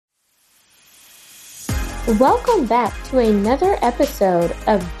Welcome back to another episode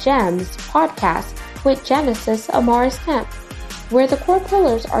of GEMS podcast with Genesis Amaris Kemp, where the core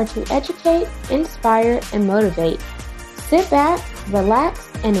pillars are to educate, inspire, and motivate. Sit back, relax,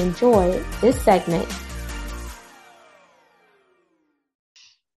 and enjoy this segment.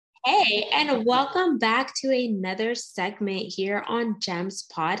 Hey, and welcome back to another segment here on GEMS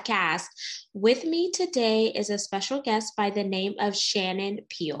podcast. With me today is a special guest by the name of Shannon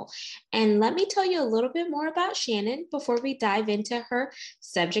Peel. And let me tell you a little bit more about Shannon before we dive into her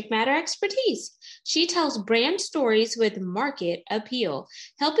subject matter expertise. She tells brand stories with market appeal,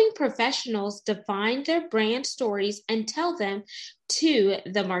 helping professionals define their brand stories and tell them to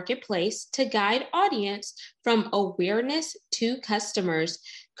the marketplace to guide audience from awareness to customers.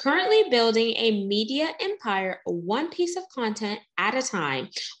 Currently building a media empire, one piece of content at a time,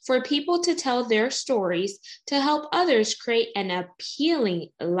 for people to tell their stories to help others create an appealing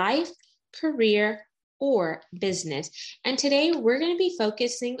life, career, or business. And today we're going to be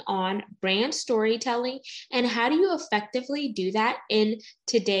focusing on brand storytelling and how do you effectively do that in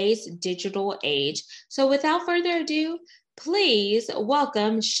today's digital age. So without further ado, please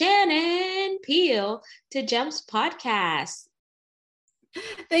welcome Shannon Peel to GEMS Podcast.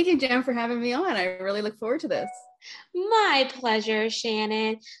 Thank you, Jen, for having me on. I really look forward to this. My pleasure,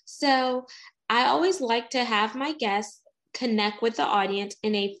 Shannon. So I always like to have my guests connect with the audience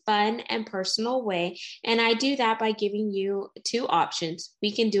in a fun and personal way. And I do that by giving you two options.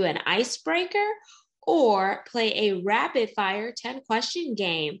 We can do an icebreaker or play a rapid fire 10-question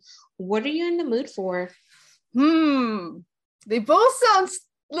game. What are you in the mood for? They both sound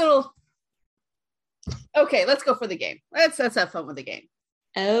little... Okay, let's go for the game. Let's have fun with the game.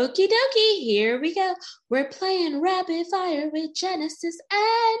 Okie dokie, here we go. We're playing rapid fire with Genesis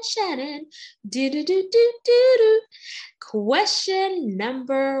and Shannon. Do. Question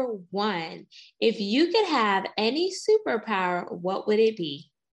number 1. If you could have any superpower, what would it be?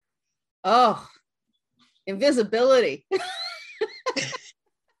 Oh, invisibility.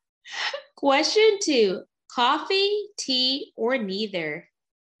 Question 2. Coffee, tea, or neither?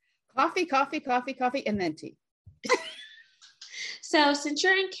 Coffee, and then tea. So since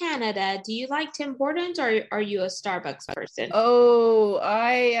you're in Canada, do you like Tim Hortons or are you a Starbucks person? Oh,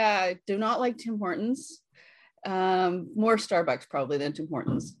 I do not like Tim Hortons. More Starbucks probably than Tim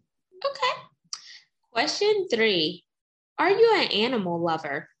Hortons. Okay. Question 3. Are you an animal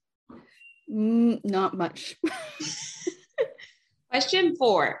lover? Not much. Question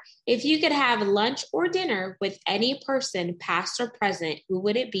 4. If you could have lunch or dinner with any person, past or present, who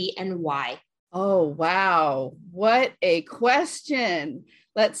would it be and why? Oh, wow. What a question.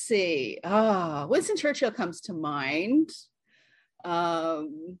 Let's see. Winston Churchill comes to mind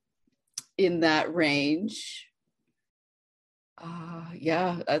in that range.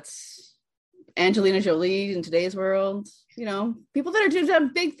 That's Angelina Jolie in today's world. You know, people that are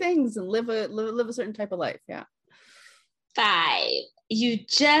doing big things and live a certain type of life. Yeah. 5. You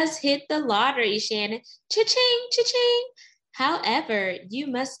just hit the lottery, Shannon. Cha-ching, cha-ching. However, you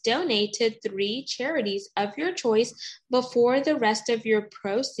must donate to 3 charities of your choice before the rest of your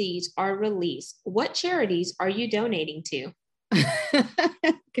proceeds are released. What charities are you donating to?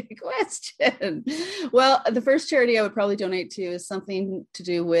 Good question. Well, the first charity I would probably donate to is something to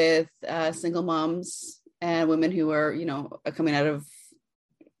do with single moms and women who are, coming out of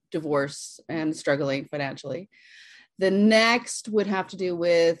divorce and struggling financially. The next would have to do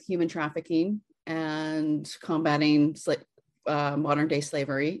with human trafficking and combating modern day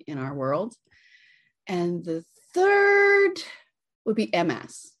slavery in our world. And the third would be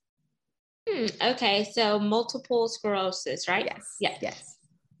MS. Okay, so multiple sclerosis, right? Yes.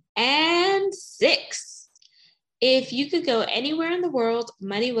 And 6. If you could go anywhere in the world,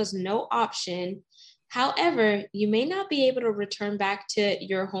 money was no option. However, you may not be able to return back to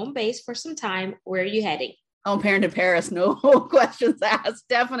your home base for some time. Where are you heading? Home parent in Paris, no questions asked.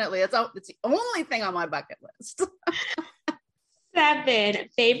 Definitely. It's the only thing on my bucket list. 7.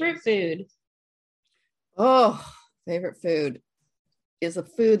 Favorite food? Oh, favorite food is a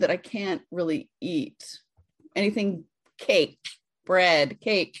food that I can't really eat. Anything cake, bread,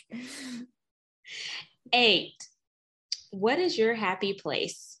 cake. 8. What is your happy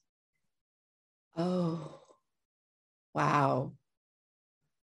place? Oh, wow.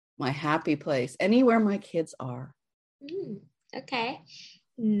 My happy place. Anywhere my kids are. Okay.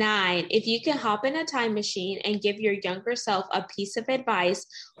 9. If you could hop in a time machine and give your younger self a piece of advice,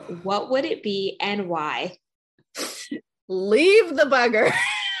 what would it be and why? Leave the bugger.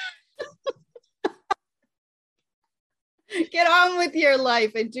 Get on with your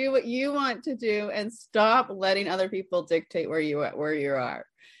life and do what you want to do and stop letting other people dictate where you are.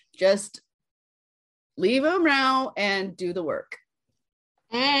 Just Leave them now and do the work.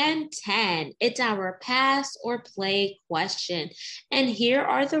 And 10, it's our pass or play question. And here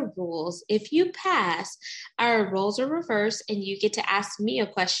are the rules. If you pass, our roles are reversed and you get to ask me a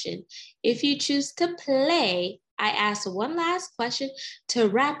question. If you choose to play, I ask one last question to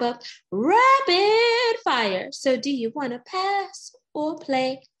wrap up rapid fire. So do you want to pass or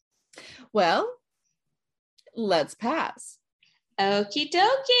play? Well, let's pass. Okie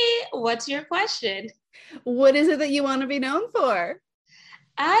dokie. What's your question? What is it that you want to be known for?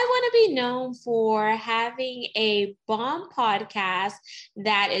 I want to be known for having a bomb podcast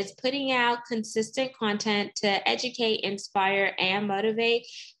that is putting out consistent content to educate, inspire, and motivate.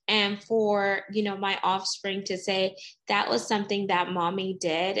 And for, my offspring to say that was something that mommy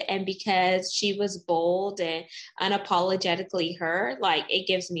did. And because she was bold and unapologetically her, like it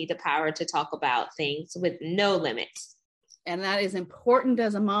gives me the power to talk about things with no limits. And that is important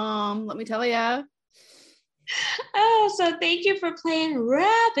as a mom, let me tell you. Oh, so thank you for playing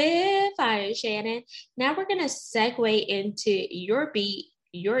rapid fire, Shannon. Now we're going to segue into your beat,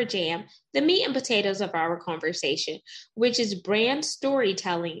 your jam, the meat and potatoes of our conversation, which is brand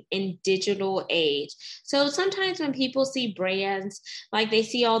storytelling in digital age. So sometimes when people see brands, like they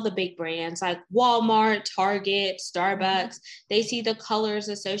see all the big brands like Walmart, Target, Starbucks, they see the colors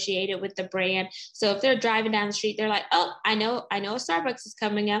associated with the brand. So if they're driving down the street, they're like, oh, I know a Starbucks is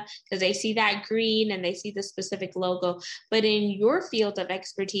coming up because they see that green and they see the specific logo. But in your field of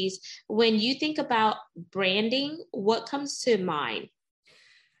expertise, when you think about branding, what comes to mind?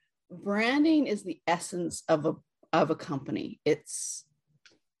 Branding is the essence of a company. It's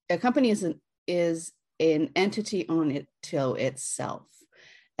a company is an entity on it to itself,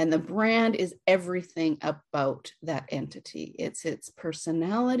 and the brand is everything about that entity. It's its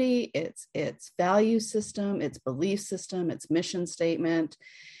personality, it's its value system, its belief system, its mission statement.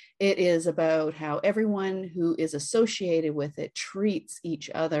 It is about how everyone who is associated with it treats each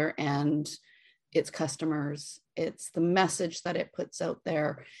other and its customers. It's the message that it puts out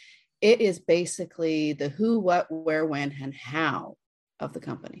there. It is basically the who, what, where, when, and how of the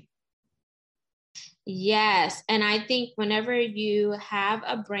company. Yes. And I think whenever you have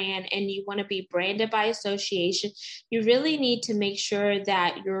a brand and you want to be branded by association, you really need to make sure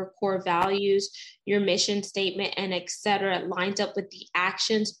that your core values, your mission statement, and et cetera, lines up with the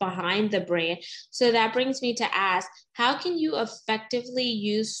actions behind the brand. So that brings me to ask, how can you effectively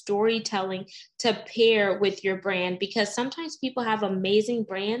use storytelling to pair with your brand? Because sometimes people have amazing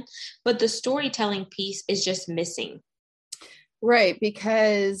brands, but the storytelling piece is just missing. Right,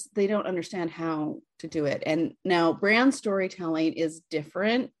 because they don't understand how to do it. And now brand storytelling is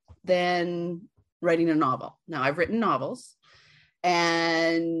different than writing a novel. Now I've written novels,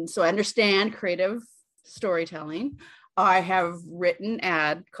 and so I understand creative storytelling. I have written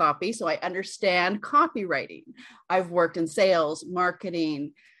ad copy, so I understand copywriting. I've worked in sales,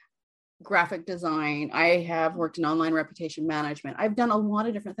 marketing, graphic design. I have worked in online reputation management. I've done a lot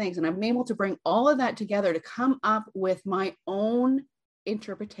of different things, and I'm able to bring all of that together to come up with my own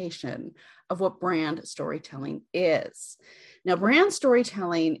interpretation of what brand storytelling is. Now, brand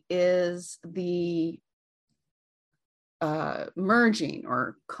storytelling is the merging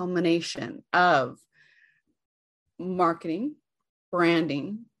or culmination of marketing,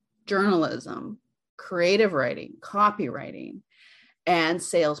 branding, journalism, creative writing, copywriting, and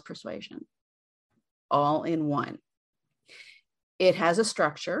sales persuasion, all in one. It has a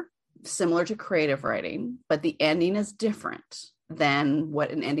structure similar to creative writing, but the ending is different than what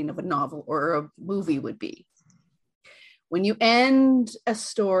an ending of a novel or a movie would be. When you end a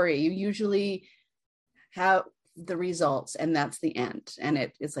story, you usually have the results, and that's the end. And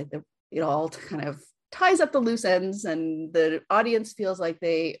it's like it all kind of ties up the loose ends, and the audience feels like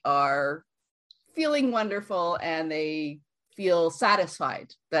they are feeling wonderful and they feel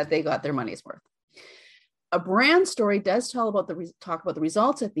satisfied that they got their money's worth. A brand story does talk about the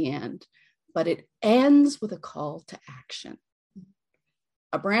results at the end, but it ends with a call to action.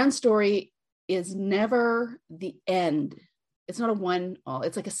 A brand story is never the end. It's not a one-all.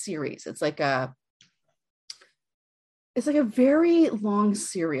 It's like a series. It's like a very long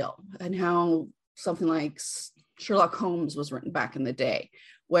serial, and how something like Sherlock Holmes was written back in the day,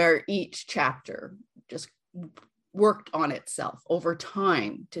 where each chapter just worked on itself over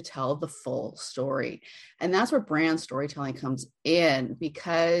time to tell the full story. And that's where brand storytelling comes in,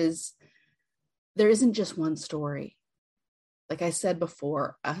 because there isn't just one story. Like I said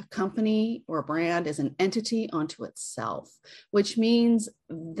before, a company or a brand is an entity unto itself, which means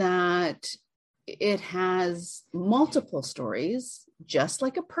that it has multiple stories, just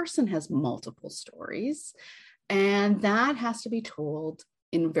like a person has multiple stories. And that has to be told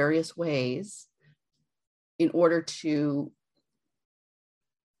in various ways in order to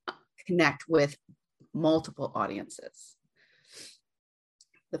connect with multiple audiences.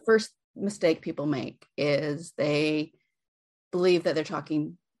 The first mistake people make is they believe that they're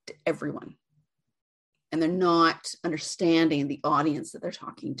talking to everyone, and they're not understanding the audience that they're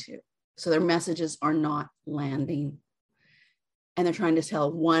talking to. So their messages are not landing, and they're trying to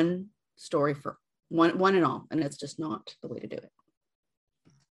tell one story for one and all, and it's just not the way to do it.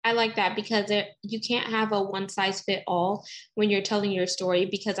 I like that, because you can't have a one size fit all when you're telling your story,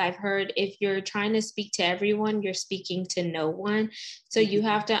 because I've heard if you're trying to speak to everyone, you're speaking to no one. So you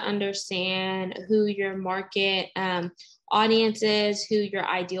have to understand who your market audience is, who your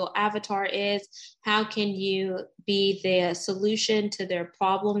ideal avatar is. How can you be the solution to their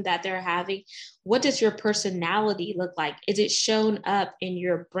problem that they're having? What does your personality look like? Is it shown up in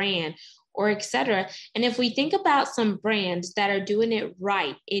your brand, or etc.? And if we think about some brands that are doing it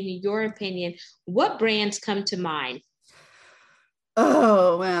right, in your opinion, what brands come to mind?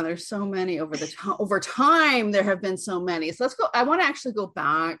 Oh man, there's so many over time. There have been so many. So let's go. I want to actually go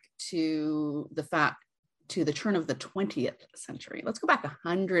back to the turn of the 20th century. Let's go back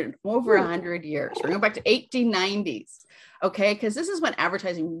 100 years. We're going back to 1890s. Okay, because this is when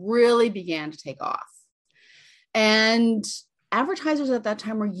advertising really began to take off, and advertisers at that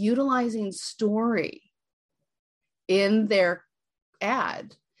time were utilizing story in their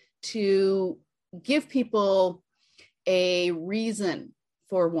ad to give people a reason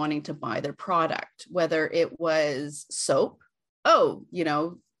for wanting to buy their product, whether it was soap. Oh,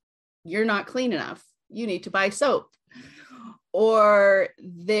 you're not clean enough, you need to buy soap. Or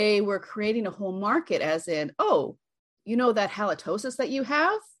they were creating a whole market, as in, oh, that halitosis that you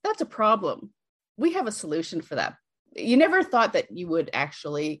have, that's a problem. We have a solution for that. You never thought that you would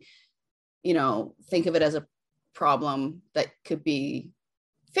actually, think of it as a problem that could be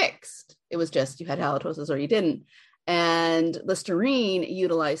fixed. It was just you had halitosis or you didn't. And Listerine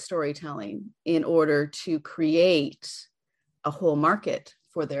utilized storytelling in order to create a whole market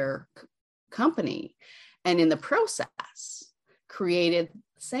for their company. And in the process, created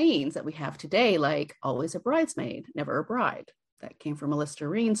sayings that we have today, like always a bridesmaid, never a bride. That came from a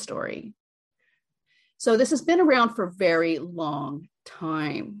Listerine story. So this has been around for a very long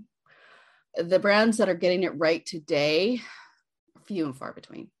time. The brands that are getting it right today, few and far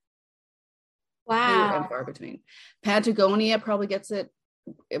between. Wow. Few and far between. Patagonia probably gets it.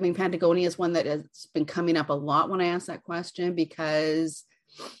 I mean, Patagonia is one that has been coming up a lot when I ask that question, because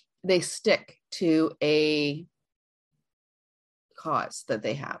they stick to a cause that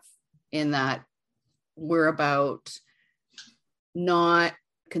they have, in that we're about not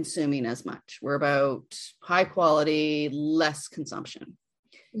consuming as much. We're about high quality, less consumption.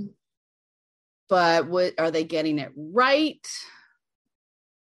 Mm-hmm. But are they getting it right?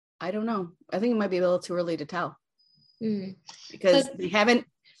 I don't know. I think it might be a little too early to tell. Mm-hmm. Because they haven't,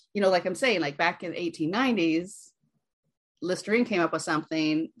 like I'm saying, like back in the 1890s, Listerine came up with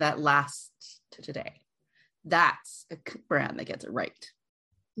something that lasts to today. That's a brand that gets it right.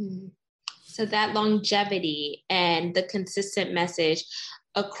 Mm-hmm. So that longevity and the consistent message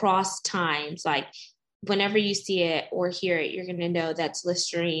across times, like whenever you see it or hear it, you're going to know that's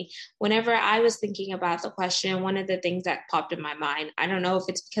Listerine. Whenever I was thinking about the question, one of the things that popped in my mind, I don't know if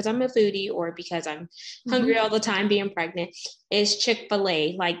it's because I'm a foodie or because I'm hungry all the time being pregnant, is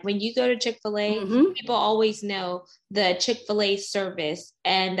Chick-fil-A. Like when you go to Chick-fil-A, people always know the Chick-fil-A service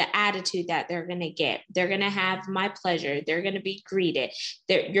and the attitude that they're going to get. They're going to have my pleasure. They're going to be greeted.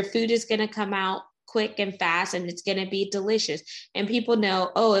 Your food is going to come out quick and fast, and it's going to be delicious. And people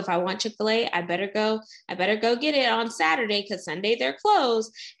know, oh, if I want Chick-fil-A, I better go get it on Saturday, because Sunday they're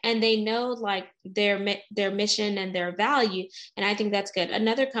closed. And they know like their mission and their value. And I think that's good.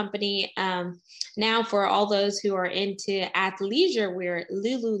 Another company now, for all those who are into athleisure wear,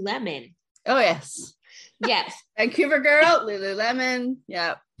 Lululemon. Oh yes. Yes. Vancouver girl, Lululemon.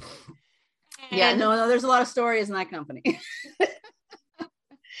 Yeah. Yeah. No, there's a lot of stories in that company.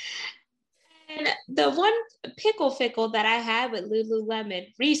 And the one pickle that I had with Lululemon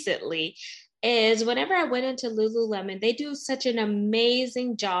recently is whenever I went into Lululemon, they do such an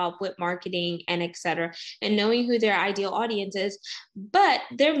amazing job with marketing and et cetera, and knowing who their ideal audience is, but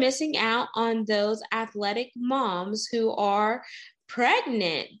they're missing out on those athletic moms who are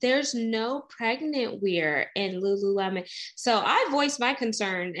pregnant. There's no pregnant wear in Lululemon. So I voiced my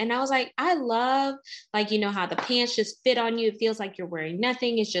concern and I was like, I love, like, you know, how the pants just fit on you. It feels like you're wearing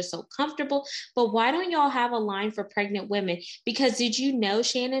nothing. It's just so comfortable. But why don't y'all have a line for pregnant women? Because did you know,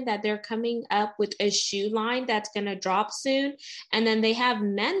 Shannon, that they're coming up with a shoe line that's going to drop soon? And then they have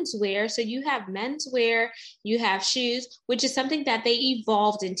menswear. So you have menswear, you have shoes, which is something that they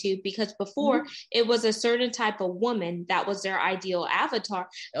evolved into, because before it was a certain type of woman that was their ideal avatar.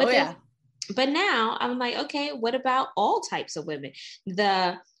 But now I'm like, okay, what about all types of women?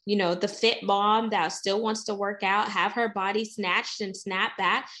 The, you know, the fit mom that still wants to work out, have her body snatched and snap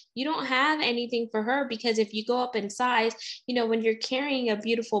back. You don't have anything for her, because if you go up in size, you know, when you're carrying a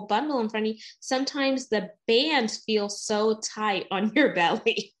beautiful bundle in front of you, sometimes the bands feel so tight on your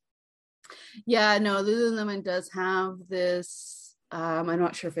belly. Yeah, no, Lululemon does have this. I'm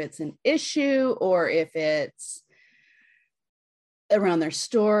not sure if it's an issue or if it's around their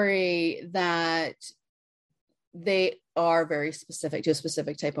story, that they are very specific to a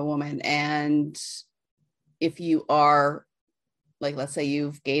specific type of woman. And if you are, like, let's say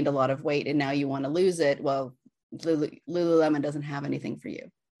you've gained a lot of weight and now you want to lose it, well, Lululemon doesn't have anything for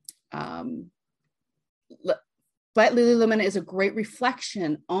you. But Lululemon is a great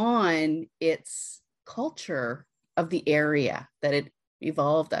reflection on its culture of the area that it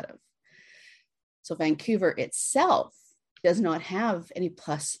evolved out of. So Vancouver itself does not have any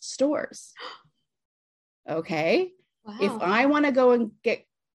plus stores. Okay. Wow. If I want to go and get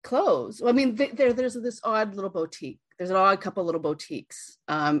clothes, I mean, there's this odd little boutique. There's an odd couple little boutiques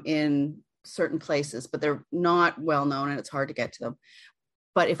in certain places, but they're not well known and it's hard to get to them.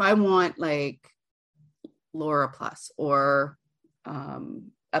 But if I want like Laura Plus or a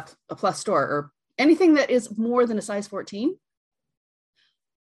plus store or anything that is more than a size 14,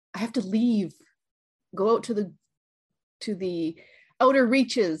 I have to go out to the outer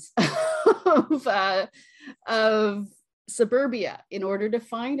reaches of suburbia in order to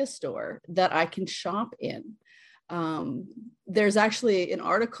find a store that I can shop in. There's actually an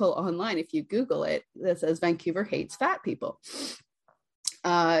article online, if you Google it, that says Vancouver hates fat people.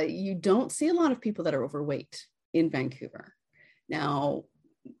 You don't see a lot of people that are overweight in Vancouver. Now,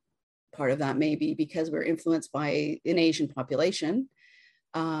 part of that may be because we're influenced by an Asian population,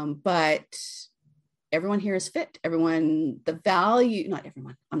 but everyone here is fit. Not everyone,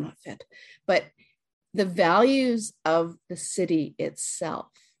 I'm not fit, but the values of the city itself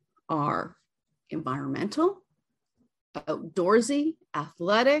are environmental, outdoorsy,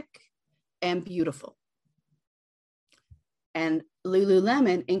 athletic, and beautiful. And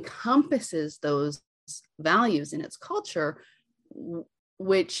Lululemon encompasses those values in its culture,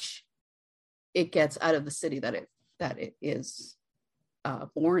 which it gets out of the city that it is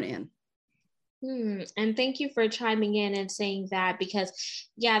born in. And thank you for chiming in and saying that, because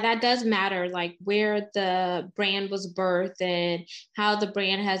yeah, that does matter, like where the brand was birthed and how the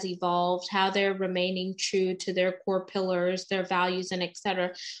brand has evolved, how they're remaining true to their core pillars, their values, and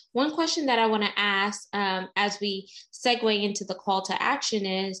etc. One question that I want to ask as we segue into the call to action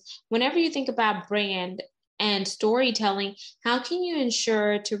is, whenever you think about brand and storytelling, how can you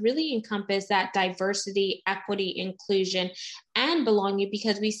ensure to really encompass that diversity, equity, inclusion, and belonging?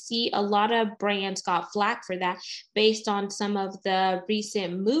 Because we see a lot of brands got flack for that based on some of the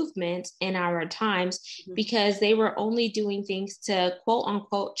recent movements in our times, because they were only doing things to quote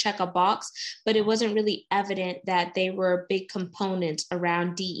unquote check a box, but it wasn't really evident that they were big components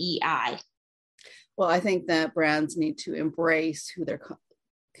around DEI. Well, I think that brands need to embrace who their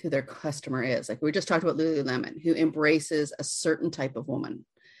customer is. Like we just talked about Lululemon, who embraces a certain type of woman.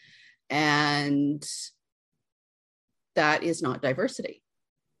 And that is not diversity.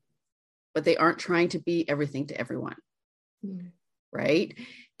 But they aren't trying to be everything to everyone. Right?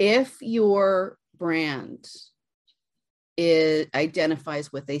 If your brand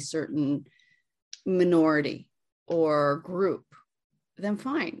identifies with a certain minority or group, then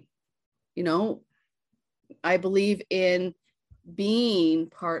fine. You know, I believe in being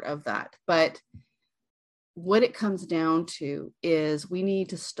part of that. But what it comes down to is we need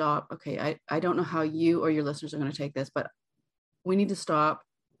to stop. Okay, I don't know how you or your listeners are going to take this, but we need to stop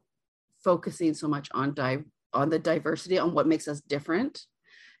focusing so much on the diversity, on what makes us different,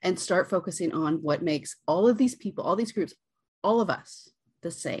 and start focusing on what makes all of these people, all these groups, all of us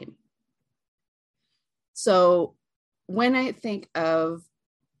the same. So when I think of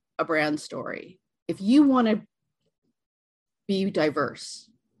a brand story, if you want to be diverse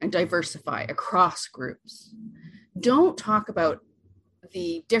and diversify across groups, don't talk about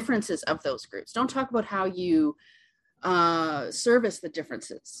the differences of those groups. Don't talk about how you service the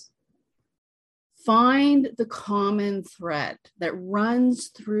differences. Find the common thread that runs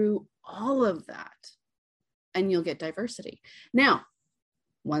through all of that, and you'll get diversity. Now,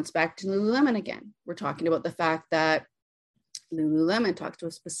 once back to Lululemon again, we're talking about the fact that Lululemon talks to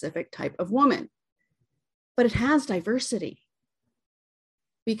a specific type of woman, but it has diversity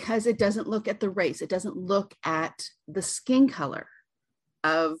because it doesn't look at the race. It doesn't look at the skin color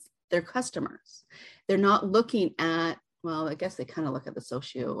of their customers. They're not looking at, well, I guess they kind of look at the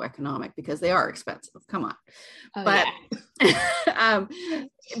socioeconomic because they are expensive. Come on. Oh, but yeah.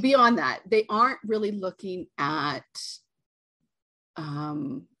 Beyond that, they aren't really looking at,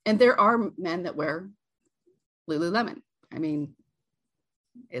 and there are men that wear Lululemon. I mean,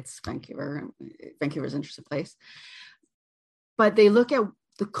 it's Vancouver. Vancouver's an interesting place. But they look at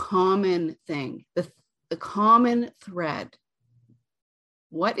the common thing, the common thread.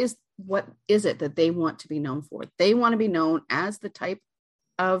 What is it that they want to be known for? They want to be known as the type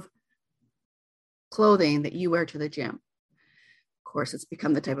of clothing that you wear to the gym. Of course, it's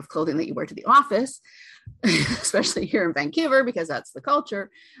become the type of clothing that you wear to the office, especially here in Vancouver, because that's the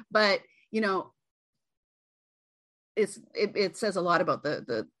culture. But, you know, it says a lot about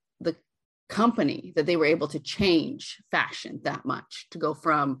the company that they were able to change fashion that much, to go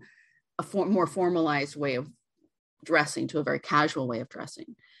from a more formalized way of dressing to a very casual way of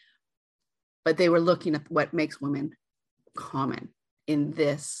dressing. But they were looking at what makes women common in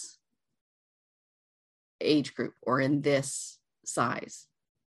this age group or in this size.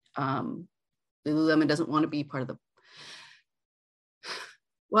 Lululemon doesn't want to be part of the,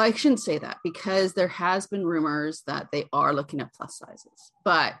 well, I shouldn't say that, because there has been rumors that they are looking at plus sizes,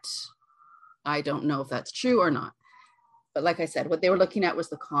 but I don't know if that's true or not. But like I said, what they were looking at was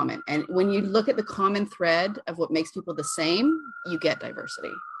the common. And when you look at the common thread of what makes people the same, you get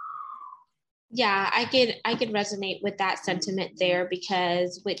diversity. Yeah, I could resonate with that sentiment there,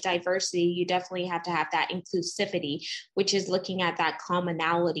 because with diversity, you definitely have to have that inclusivity, which is looking at that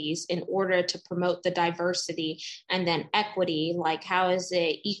commonalities in order to promote the diversity, and then equity, like how is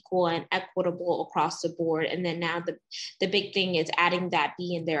it equal and equitable across the board? And then now the big thing is adding that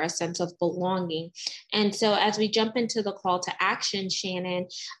B in there, a sense of belonging. And so as we jump into the call to action, Shannon,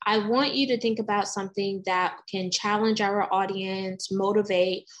 I want you to think about something that can challenge our audience,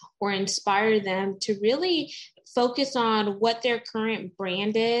 motivate, or inspire them to really focus on what their current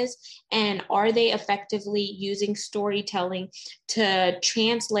brand is, and are they effectively using storytelling to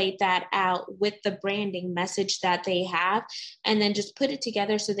translate that out with the branding message that they have, and then just put it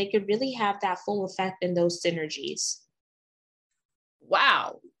together so they could really have that full effect and those synergies.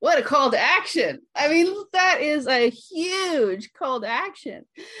 Wow, what a call to action. I mean, that is a huge call to action.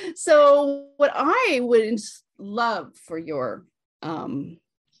 So what I would love for your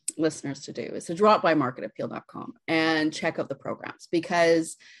listeners to do is to drop by marketappeal.com and check out the programs,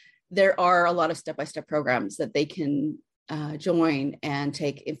 because there are a lot of step-by-step programs that they can join and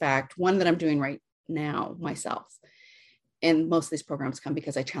take. In fact, one that I'm doing right now myself, and most of these programs come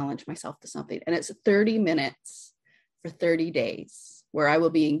because I challenge myself to something, and it's 30 minutes for 30 days where I will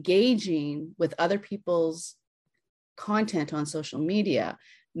be engaging with other people's content on social media,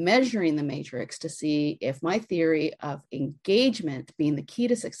 measuring the matrix to see if my theory of engagement being the key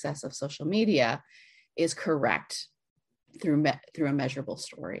to success of social media is correct through a measurable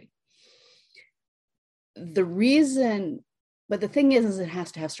story. But the thing is it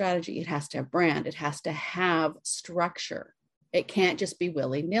has to have strategy, it has to have brand, it has to have structure. It can't just be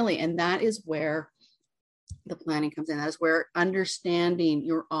willy-nilly. And that is where the planning comes in. That is where understanding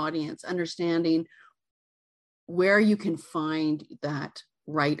your audience, understanding where you can find that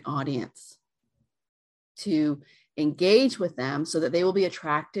right audience to engage with them so that they will be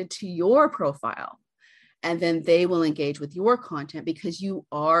attracted to your profile, and then they will engage with your content because you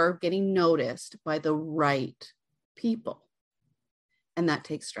are getting noticed by the right people. And that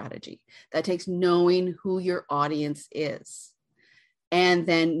takes strategy. That takes knowing who your audience is, and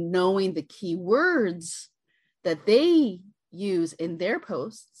then knowing the keywords that they use in their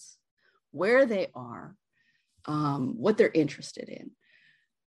posts, where they are, what they're interested in,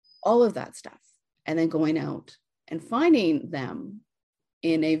 all of that stuff. And then going out and finding them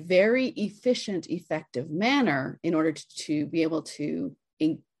in a very efficient, effective manner in order to be able to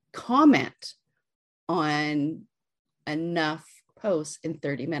comment on enough posts in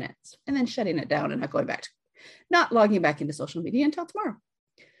 30 minutes, and then shutting it down and not logging back into social media until tomorrow.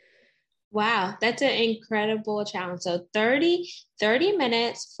 Wow, that's an incredible challenge. So 30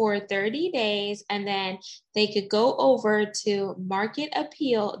 minutes for 30 days, and then they could go over to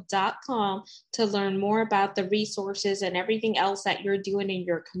marketappeal.com to learn more about the resources and everything else that you're doing in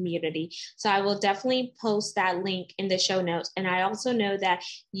your community. So I will definitely post that link in the show notes. And I also know that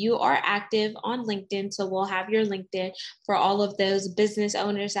you are active on LinkedIn, so we'll have your LinkedIn for all of those business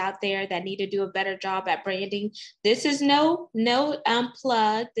owners out there that need to do a better job at branding. This is no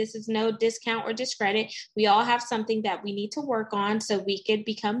plug. This is no discount or discredit. We all have something that we need to work on so we could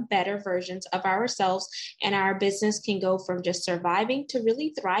become better versions of ourselves, and our business can go from just surviving to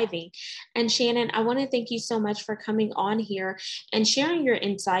really thriving. And Shannon, I want to thank you so much for coming on here and sharing your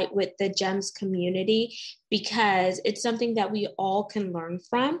insight with the GEMS community, because it's something that we all can learn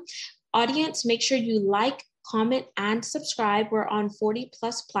from. Audience, make sure you like, comment, and subscribe. We're on 40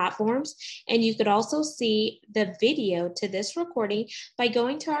 plus platforms, and you could also see the video to this recording by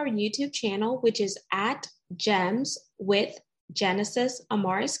going to our YouTube channel, which is at GEMS with Genesis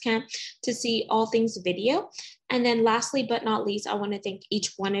Amaris Kemp, to see all things video. And then lastly, but not least, I want to thank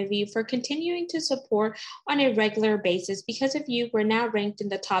each one of you for continuing to support on a regular basis. Because of you, we're now ranked in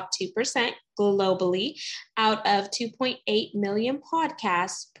the top 2% globally out of 2.8 million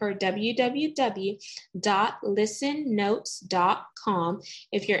podcasts per www.listennotes.com.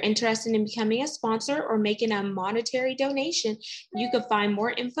 If you're interested in becoming a sponsor or making a monetary donation, you can find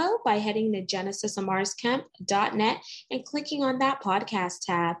more info by heading to genesisamarisKemp.net and clicking on that podcast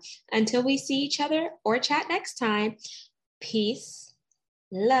tab. Until we see each other or chat next time, peace,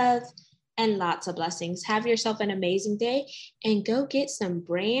 love, and lots of blessings. Have yourself an amazing day and go get some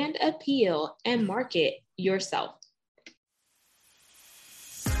brand appeal and market yourself.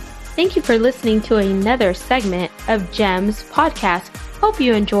 Thank you for listening to another segment of GEMS Podcast. Hope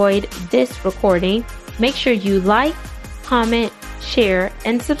you enjoyed this recording. Make sure you like, comment, share,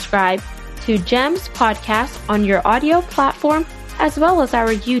 and subscribe to GEMS Podcast on your audio platform, as well as our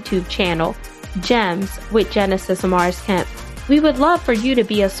YouTube channel, GEMS with Genesis Amaris Kemp. We would love for you to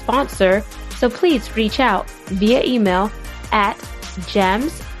be a sponsor, so please reach out via email at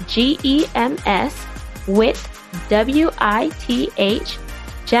GEMS, GEMS, with WITH,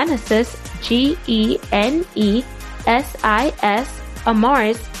 Genesis, GENESIS,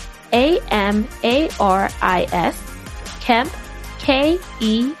 Amaris, AMARIS, Kemp,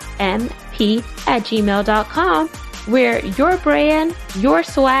 KEMP @gmail.com, where your brand, your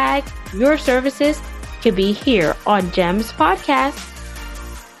swag, your services could be here on GEMS Podcast.